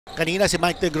Kanina si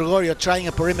Mike De Gregorio trying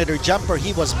a perimeter jumper.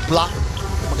 He was blocked.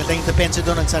 Maganda yung depensa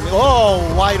doon ng San. Oh,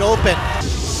 wide open.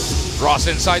 Ross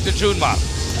inside to Junmar.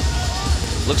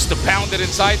 Looks to pound it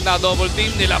inside. Now double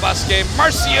team. Nilabas kay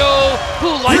Marcio,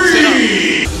 who lights it up.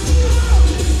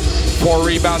 4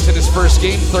 rebounds in his first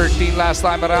game. 13 last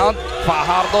time around.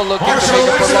 Fajardo looking to make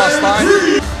up for lost time.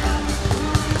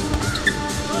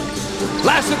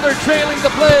 Lassiter trailing the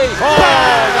play. Oh,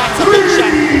 that's a big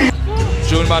shot.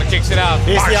 Junmar kicks it out.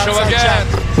 Marcio again.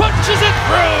 Punches it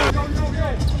through.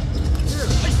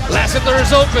 Lassiter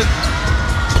is open.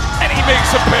 And he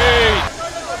makes a pay.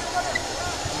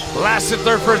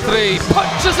 Lassiter for 3.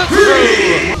 Punches it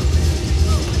through.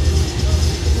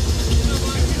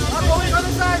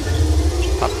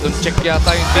 Tatlong check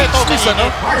yata yung takes,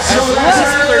 ano? As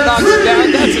Lassiter knocks it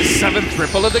down, that's his 7th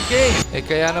triple of the game. Eh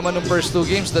kaya naman ng first 2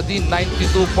 games, the Dean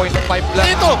 92.5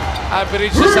 lang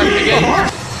average sa San Miguel.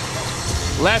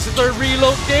 Lassiter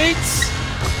relocates.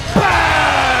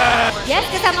 Bang! Yes,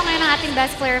 kasama ngayon ang ating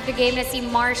best player of the game na si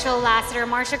Marcio Lassiter.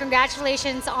 Marcio,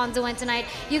 congratulations on the win tonight.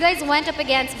 You guys went up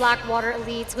against Blackwater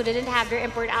Elites who didn't have their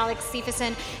import Alex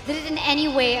Stephenson. Did it in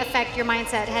any way affect your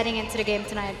mindset heading into the game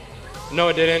tonight? No,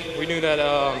 it didn't. We knew that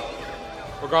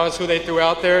regardless who they threw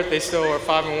out there, they still are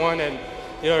 5-1, and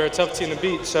you know they're a tough team to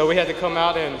beat. So we had to come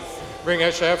out and bring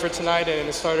extra effort tonight, and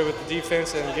it started with the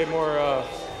defense and get more,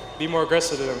 be more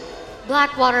aggressive to them.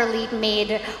 Blackwater Elite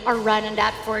made a run in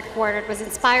that 4th quarter. It was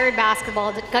inspired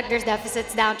basketball that cut their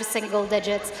deficits down to single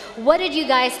digits. What did you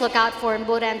guys look out for in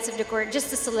both ends of the court just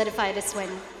to solidify this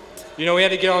win? You know, we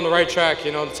had to get on the right track.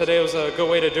 You know, today was a good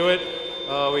way to do it.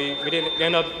 We didn't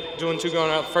end up doing 2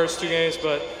 going out the first 2 games,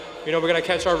 but you know we're gonna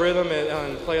catch our rhythm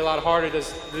and play a lot harder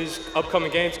these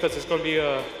upcoming games because it's gonna be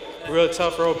a real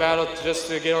tough road battle just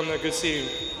to get on the good seeding.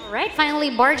 All right, finally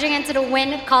barging into the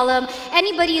win column.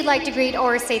 Anybody you'd like to greet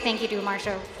or say thank you to,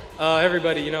 Marcio?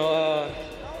 Everybody, you know,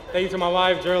 thank you to my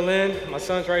wife, Geraldine, my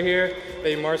sons right here,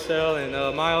 baby Marcel and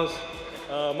Miles,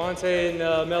 Monte and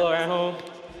Mello at home.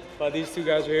 These 2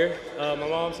 guys are here. My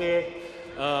mom's here.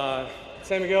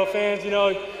 San Miguel fans, you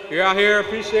know, you're out here,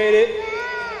 appreciate it.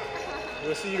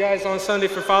 We'll see you guys on Sunday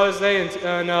for Father's Day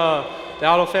and the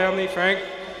Aldo family, Frank.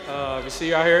 We'll see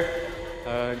you out here.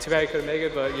 Too bad you couldn't make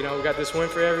it, but you know, we got this win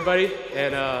for everybody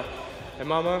and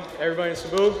Mama, everybody in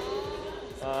Cebu.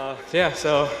 Yeah,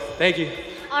 so thank you.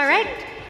 All right.